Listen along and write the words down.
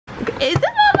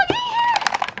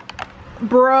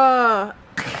Bruh.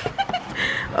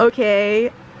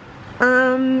 Okay.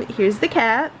 Here's the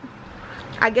cat.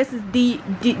 I guess it's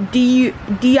DIY.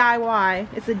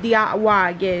 It's a DIY,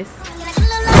 I guess.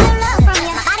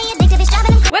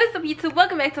 What is up, YouTube?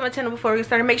 Welcome back to my channel. Before we get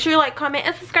started, make sure you like, comment,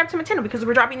 and subscribe to my channel because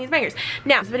we're dropping these bangers.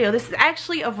 Now, this is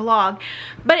actually a vlog,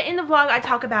 but in the vlog I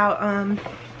talk about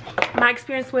my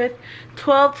experience with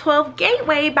 1212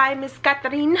 Gateway by Miss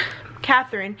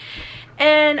Catherine.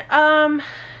 And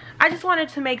I just wanted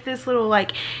to make this little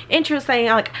like intro saying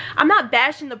like I'm not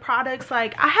bashing the products.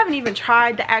 Like, I haven't even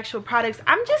tried the actual products.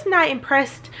 I'm just not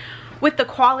impressed with the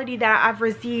quality that I've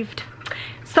received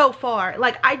so far.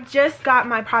 Like, I just got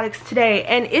my products today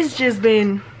and it's just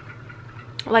been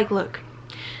like, look,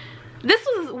 this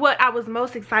was what I was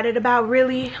most excited about,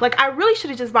 really. Like, I really should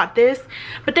have just bought this,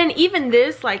 but then even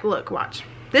this, like, look, watch,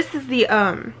 this is the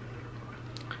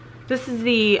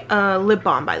lip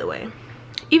balm, by the way.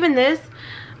 Even this,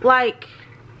 like,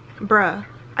 bruh,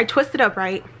 I twist it up,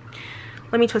 right?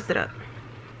 Let me twist it up.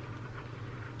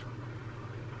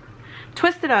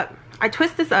 Twist it up. I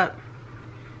twist this up,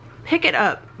 pick it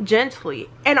up gently,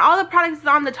 and all the products is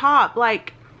on the top.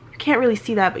 Like, you can't really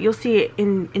see that, but you'll see it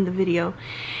in the video.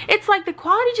 It's like the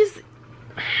quality just,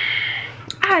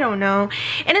 I don't know.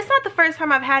 And it's not the first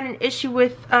time I've had an issue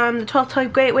with the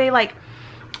 1212 Gateway. Like,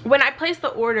 when I placed the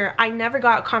order, I never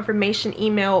got confirmation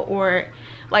email or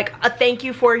like a thank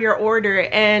you for your order,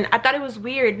 and I thought it was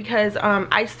weird because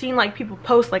I've seen like people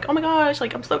post like, oh my gosh,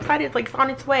 like I'm so excited, it's like it's on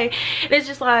its way, and it's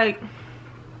just like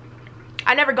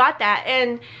I never got that.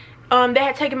 And they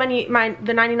had taken money, the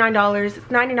 $99, it's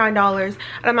 $99 out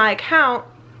of my account,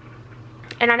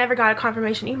 and I never got a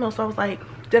confirmation email. So I was like,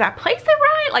 did I place it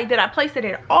right? Like, did I place it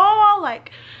at all?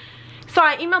 Like, so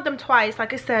I emailed them twice,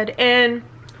 like I said, and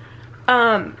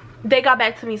they got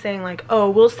back to me saying like,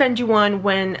 oh, we'll send you one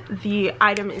when the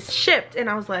item is shipped. And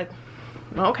I was like,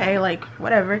 okay, like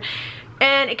whatever.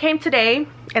 And it came today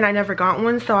and I never got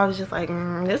one, so I was just like,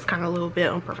 this is kind of a little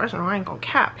bit unprofessional, I ain't gonna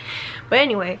cap. But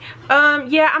anyway,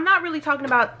 yeah, I'm not really talking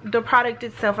about the product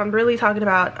itself. I'm really talking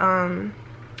about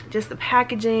just the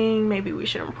packaging. Maybe we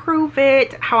should improve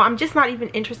it. How I'm just not even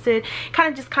interested.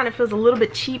 Kind of feels a little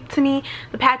bit cheap to me,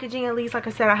 the packaging, at least. Like I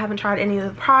said, I haven't tried any of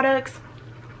the products,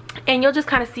 and you'll just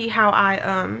kind of see how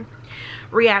I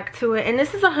react to it. And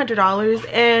this is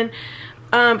 $100,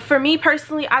 and for me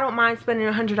personally, I don't mind spending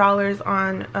 $100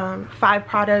 on 5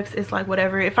 products. It's like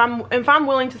whatever. If I'm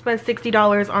willing to spend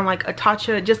 $60 on like a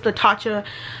Tatcha, just the Tatcha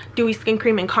dewy skin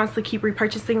cream, and constantly keep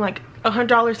repurchasing, like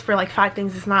 $100 for like 5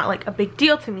 things is not like a big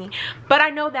deal to me. But I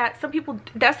know that some people,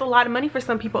 that's a lot of money for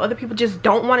some people. Other people just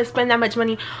don't want to spend that much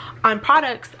money on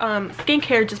products,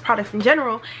 skincare, just products in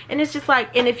general. And it's just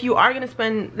like, and if you are going to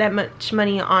spend that much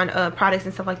money on products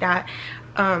and stuff like that,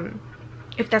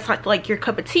 if that's not like your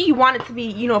cup of tea, you want it to be,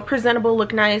 you know, presentable,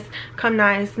 look nice, come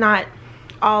nice, not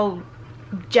all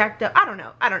jacked up. I don't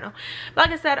know. But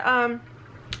like I said,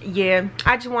 yeah,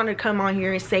 I just wanted to come on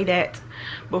here and say that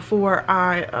before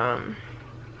I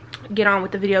get on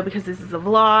with the video, because this is a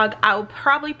vlog. I will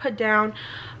probably put down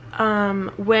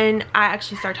when I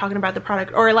actually start talking about the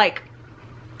product, or like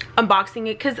unboxing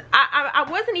it, because I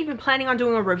wasn't even planning on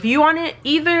doing a review on it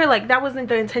either. Like, that wasn't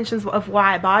the intentions of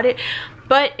why I bought it.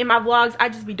 But in my vlogs, I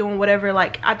just be doing whatever.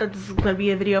 Like, I thought this was gonna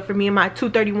be a video for me and my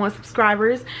 231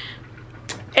 subscribers,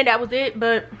 and that was it.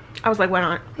 But I was like, why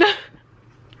not?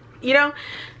 You know.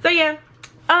 So yeah,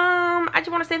 I just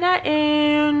want to say that,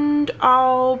 and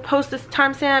I'll post this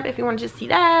timestamp if you want to just see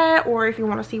that, or if you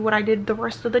want to see what I did the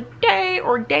rest of the day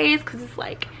or days, because it's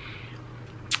like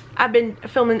I've been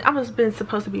filming, I've been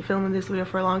supposed to be filming this video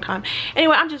for a long time.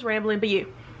 Anyway, I'm just rambling, but yeah,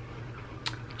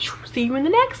 see you in the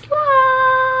next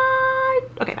slide.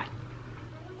 Okay, bye.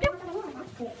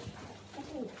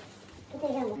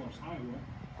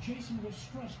 Jason was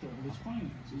stressed over his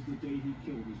finances the day he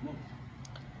killed his mother.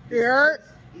 Yeah.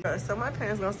 So my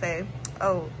parents gonna say,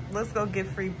 oh, let's go get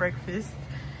free breakfast.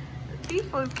 These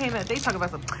folks came out, they talk about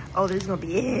some, oh, there's gonna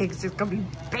be eggs, there's gonna be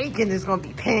bacon, there's gonna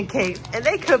be pancakes, and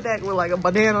they come back with like a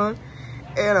banana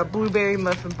and a blueberry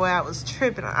muffin. Boy, I was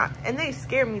tripping. And they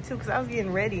scared me too, because I was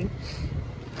getting ready.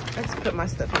 I just put my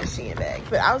stuff in the Shein bag,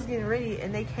 but I was getting ready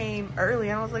and they came early,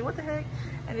 and I was like, what the heck?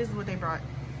 And this is what they brought.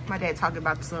 My dad talking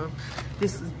about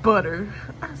this is butter.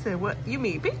 I said, what, you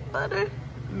mean beef butter?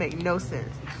 Make no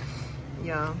sense.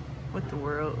 Y'all, what the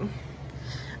world?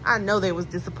 I know they was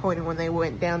disappointed when they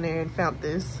went down there and found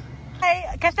this. Hey,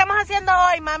 ¿qué estamos haciendo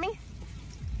hoy, mami?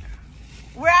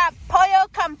 We're at Pollo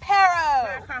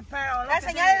Campero. ¿La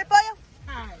señora del pollo?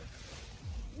 Hi.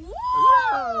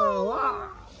 Wow.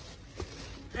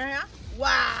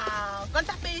 Wow.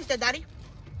 ¿Cuántas pediste, Daddy?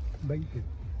 20.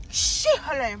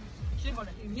 Shíjole.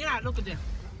 Mira, look at this.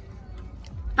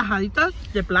 Tajaditas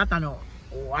de plátano.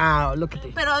 Wow, look at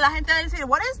this. Pero la gente va a decir,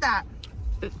 what is that?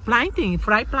 Planting,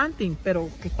 fried planting,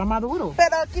 pero que está maduro.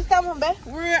 Pero aquí estamos, ¿ves?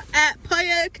 We're at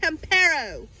Pollo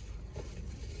Campero.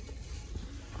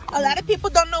 A lot of people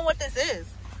don't know what this is.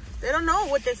 They don't know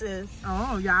what this is.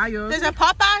 Oh, yeah, yo. There's a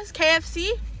Popeyes,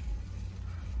 KFC.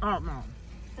 Oh, no.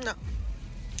 No.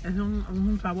 Es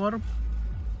un sabor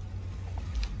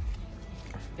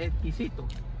exquisito.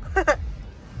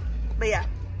 But yeah.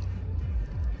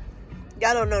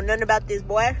 Y'all don't know nothing about this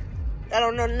boy. Y'all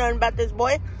don't know nothing about this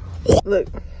boy. Look,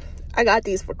 I got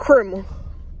these for Christmas.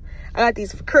 I got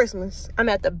these for Christmas. I'm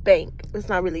at the bank. It's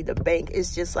not really the bank.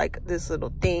 It's just like this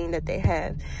little thing that they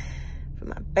have for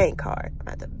my bank card. I'm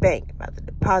at the bank. I'm about to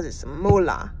deposit some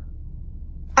moolah.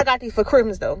 I got these for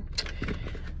Christmas though.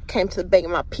 Came to the bank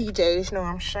in my PJs. You know what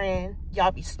I'm saying?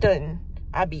 Y'all be stunting.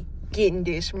 I be getting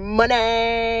this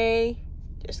money.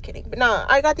 Just kidding. But no,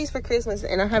 I got these for Christmas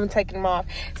and I haven't taken them off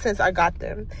since I got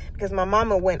them because my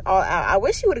mama went all out. I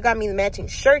wish she would have got me the matching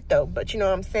shirt though, but you know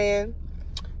what I'm saying?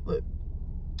 Look,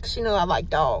 she know I like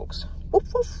dogs. Woof,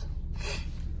 woof.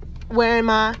 Wearing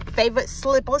my favorite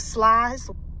slipper slides.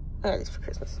 I got these for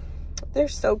Christmas. They're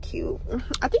so cute.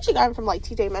 I think she got them from like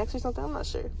TJ Maxx or something. I'm not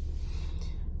sure.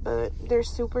 But they're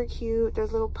super cute. They're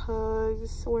little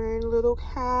pugs wearing a little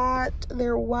hat.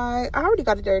 They're white. I already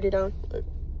got it dirty though. Look.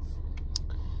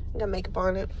 I got makeup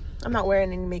on it. I'm not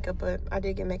wearing any makeup, but I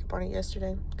did get makeup on it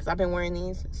yesterday because I've been wearing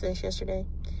these since yesterday.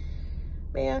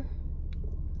 But yeah,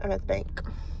 I'm at the bank.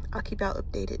 I'll keep y'all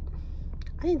updated.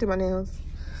 I need to do my nails.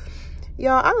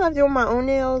 Y'all, I love doing my own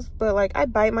nails, but like I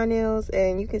bite my nails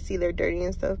and you can see they're dirty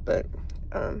and stuff, but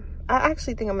I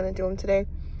actually think I'm gonna do them today.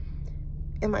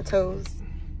 And my toes.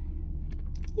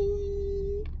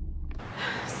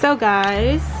 So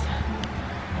guys,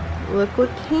 look what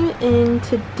came in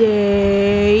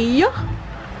today.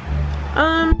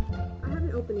 I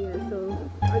haven't opened it yet, so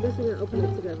I guess we're gonna open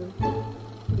it together.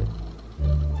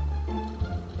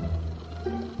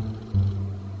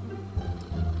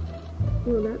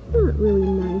 Well, that's not really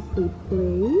nicely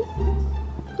placed.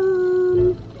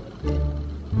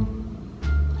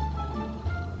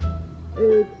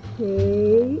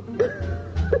 Okay.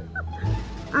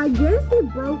 I guess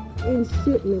it broke in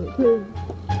shipment, cause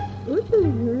what the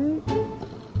heck?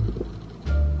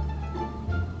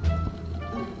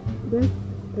 That's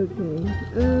okay.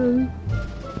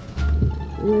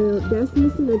 Well, that's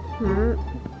missing a cap.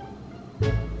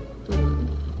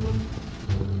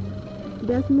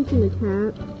 That's missing a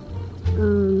cap.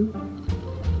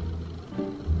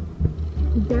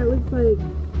 That looks like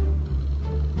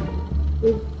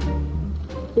it's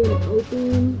been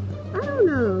open. I don't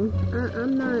know. I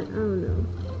don't know.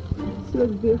 She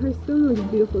looks beautiful. Her skin looks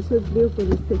beautiful. She looks beautiful in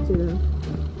this picture though.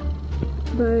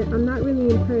 But I'm not really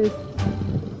impressed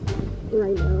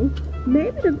right now.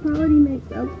 Maybe the quality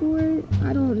makes up for it.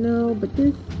 I don't know. But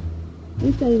this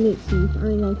ain't it, Chief. I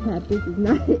ain't gonna cap. This is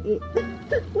not it.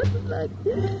 What the fuck?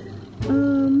 I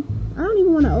don't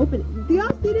even want to open it. Do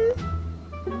y'all see this?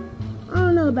 I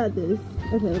don't know about this.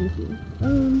 Okay, let me see.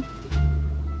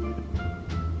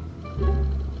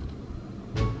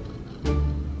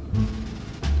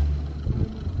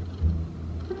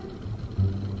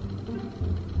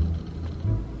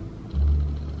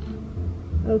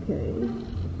 Okay.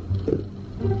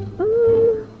 I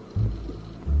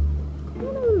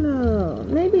don't know.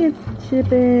 Maybe it's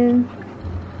shipping,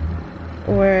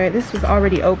 or this was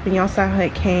already open. Y'all saw how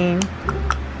it came.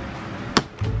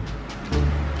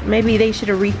 Maybe they should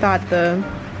have rethought the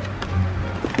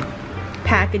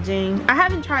packaging. I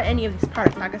haven't tried any of these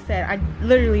products. Like I said, I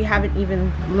literally haven't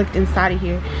even looked inside of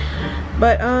here.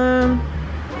 But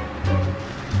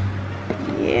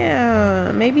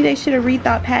yeah, maybe they should have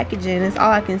rethought packaging. That's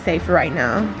all I can say for right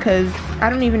now, because I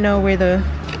don't even know where the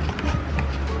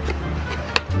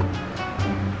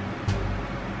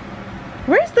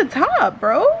where's the top,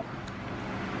 bro?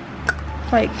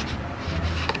 Like,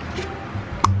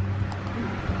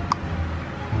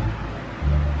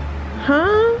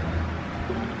 huh?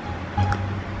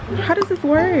 How does this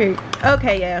work?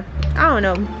 Okay, yeah, I don't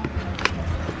know.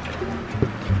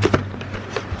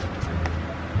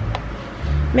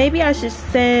 Maybe I should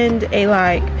send a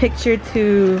like picture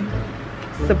to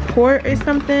support or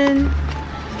something,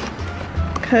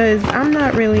 because I'm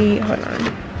not really, hold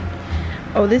on.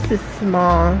 Oh, this is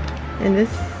small, and this,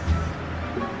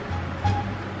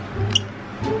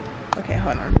 okay,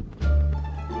 hold on.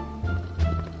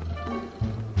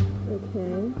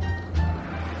 Okay.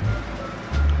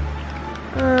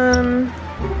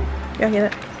 Y'all hear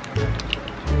that?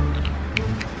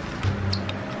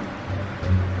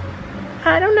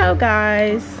 I don't know,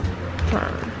 guys. Hold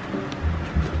on.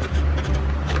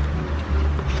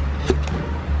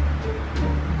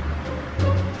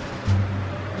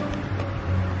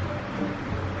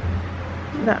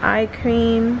 the eye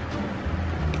cream,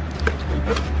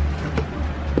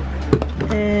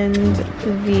 and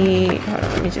the, hold on,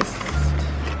 let me just,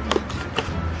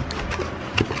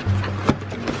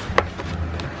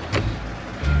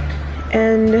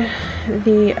 and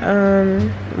the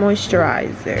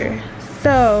moisturizer.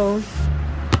 So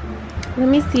let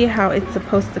me see how it's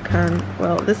supposed to come.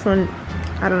 Well, this one,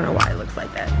 I don't know why it looks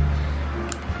like that.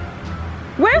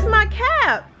 Where's my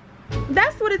cap?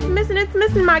 That's what it's missing. It's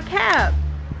missing my cap.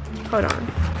 Hold on.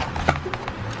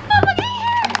 Oh, look at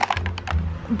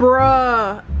here.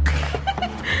 Bruh.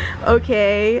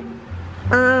 Okay.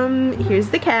 Here's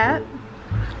the cap.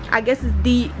 I guess it's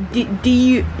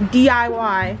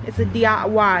DIY. It's a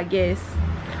DIY, I guess.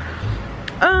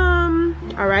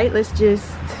 Alright, let's just,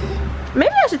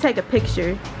 maybe I should take a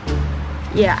picture.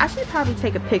 Yeah, I should probably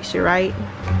take a picture, right?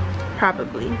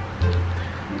 Probably.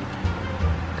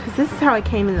 Because this is how it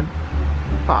came in the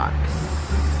box.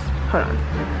 Hold on.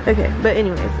 Okay, but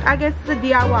anyways, I guess it's a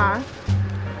DIY.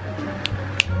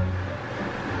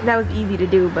 That was easy to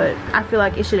do, but I feel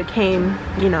like it should have came,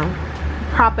 you know,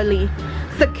 properly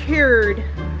secured.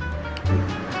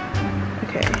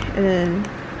 Okay, and then,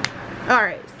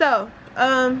 alright, so,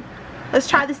 let's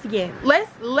try this again.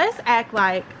 Let's act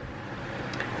like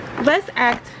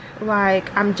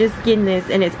I'm just getting this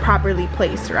and it's properly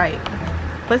placed, right?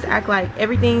 Let's act like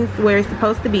everything's where it's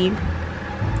supposed to be.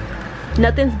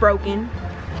 Nothing's broken.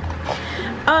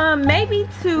 Maybe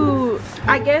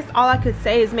I guess all I could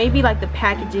say is maybe like the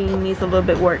packaging needs a little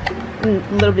bit more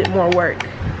work.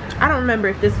 I don't remember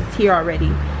if this was here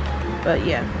already, but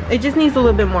yeah, it just needs a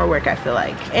little bit more work, I feel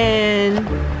like. And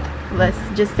let's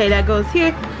just say that goes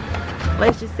here.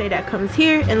 Let's just say that comes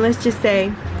here, and let's just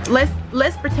say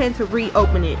let's pretend to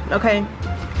reopen it, okay?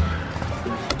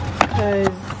 Because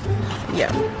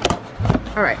yeah.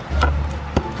 All right.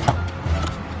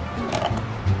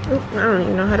 Oop, I don't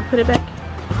even know how to put it back.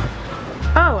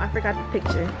 Oh, I forgot the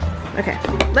picture. Okay,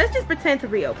 let's just pretend to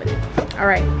reopen it. All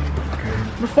right.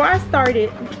 Before I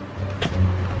started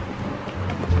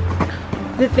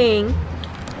the thing,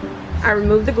 I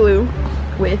removed the glue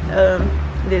with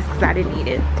this because I didn't need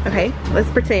it. Okay, let's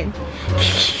pretend.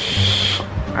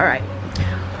 All right.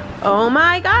 Oh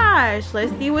my gosh,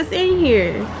 let's see what's in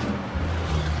here.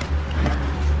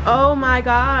 Oh my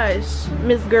gosh,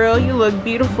 Miss Girl, you look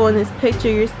beautiful in this picture.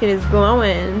 Your skin is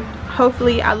glowing.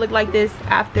 Hopefully I look like this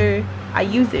after I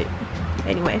use it.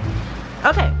 Anyway,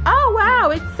 okay. Oh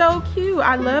wow, it's so cute.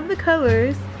 I love the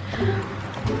colors.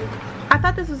 I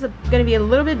thought this was gonna be a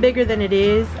little bit bigger than it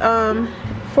is.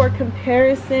 For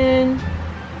comparison,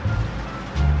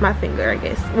 my finger, I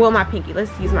guess. Well, my pinky.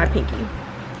 Let's use my pinky.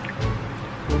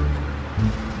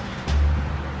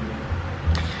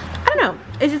 I don't know.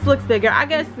 It just looks bigger. I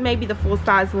guess maybe the full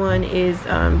size one is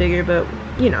bigger, but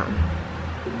you know.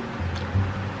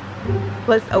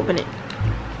 Let's open it.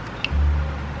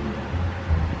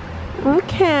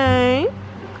 Okay.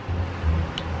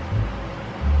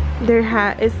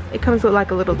 It comes with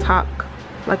like a little top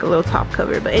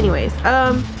cover. But anyways,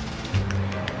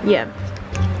 yeah.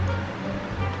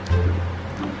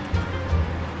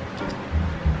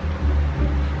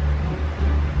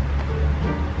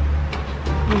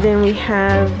 Then we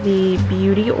have the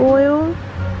beauty oil.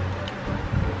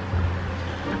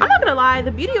 I'm not gonna lie,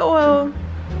 the beauty oil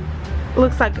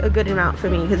looks like a good amount for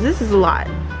me because this is a lot.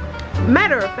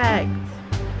 Matter of fact,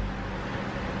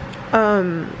 I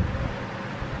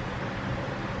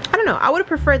don't know, I would have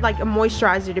preferred like a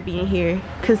moisturizer to be in here,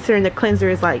 considering the cleanser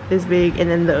is like this big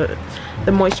and then the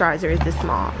moisturizer is this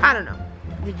small. I don't know,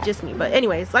 it's just me. But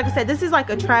anyways, like I said, this is like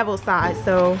a travel size,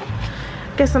 so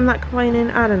I guess I'm not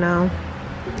complaining. I don't know.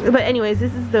 But anyways,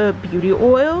 this is the beauty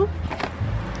oil.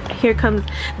 Here comes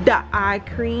the eye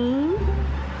cream,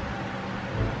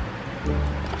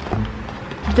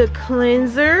 the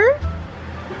cleanser,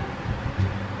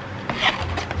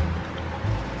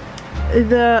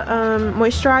 the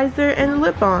moisturizer, and the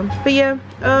lip balm. But yeah,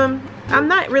 I'm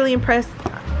not really impressed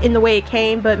in the way it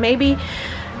came, but maybe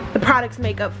the products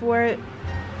make up for it.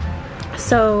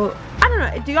 So I don't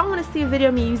know, do y'all want to see a video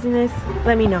of me using this?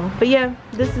 Let me know. But yeah,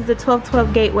 this is the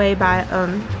 1212 Gateway by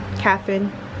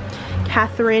Catherine.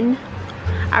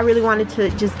 I really wanted to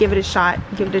just give it a shot,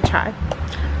 give it a try.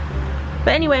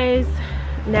 But anyways,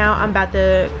 now I'm about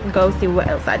to go see what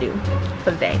else I do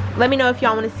for the day. Let me know if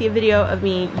y'all want to see a video of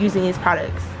me using these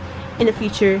products in the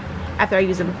future after I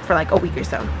use them for like a week or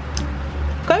so.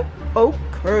 Okay?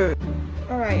 Okay.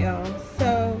 Alright y'all,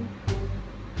 so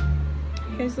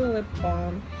here's the lip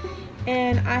balm.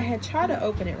 And I had tried to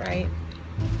open it, right?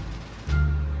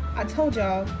 I told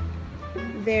y'all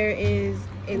there is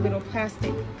a little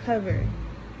plastic cover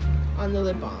on the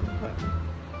lip balm. Hold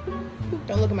on.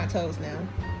 Don't look at my toes now.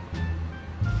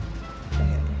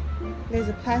 Okay. There's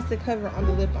a plastic cover on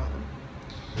the lip balm.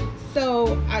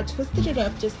 So I twisted it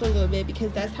up just a little bit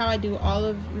because that's how I do all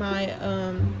of my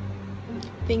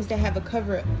things that have a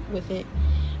cover with it.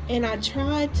 And I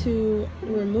tried to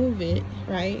remove it,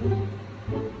 right?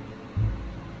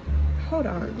 Hold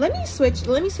on. Let me switch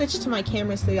to my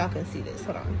camera so y'all can see this.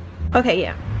 Hold on. Okay,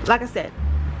 yeah. Like I said.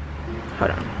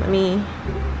 Hold on. Let me.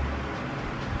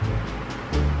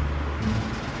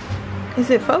 Is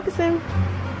it focusing?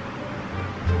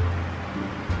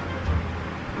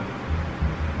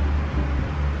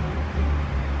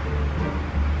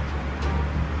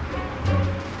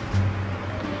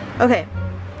 Okay,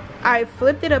 I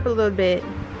flipped it up a little bit.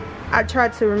 I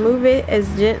tried to remove it as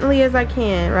gently as I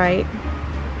can, right?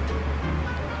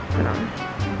 Hold on.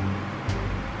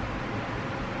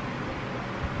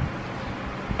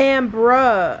 And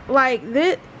bruh, like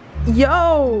this,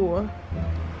 yo,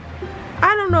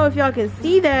 I don't know if y'all can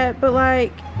see that, but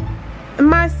like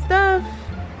my stuff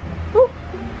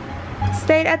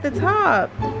stayed at the top.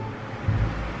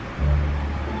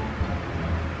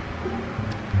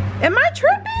 Am I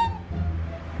tripping?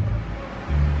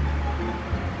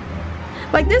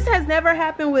 Like, this has never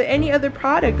happened with any other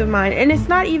product of mine. And it's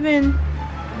not even,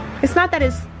 it's not that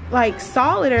it's like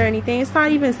solid or anything. It's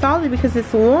not even solid because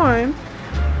it's warm.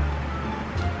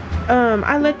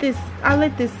 I let this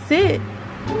sit.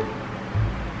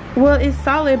 Well, it's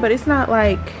solid, but it's not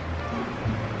like,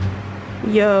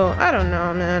 yo, I don't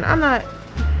know, man. I'm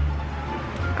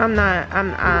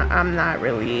not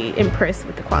really impressed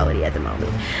with the quality at the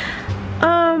moment.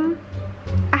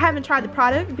 I haven't tried the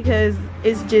product because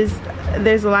it's just,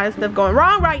 there's a lot of stuff going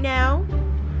wrong right now.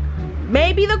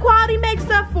 Maybe the quality makes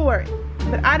up for it,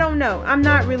 but I don't know. I'm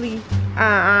not really,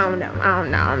 I don't know.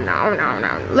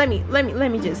 Let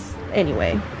me just,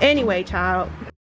 anyway, child.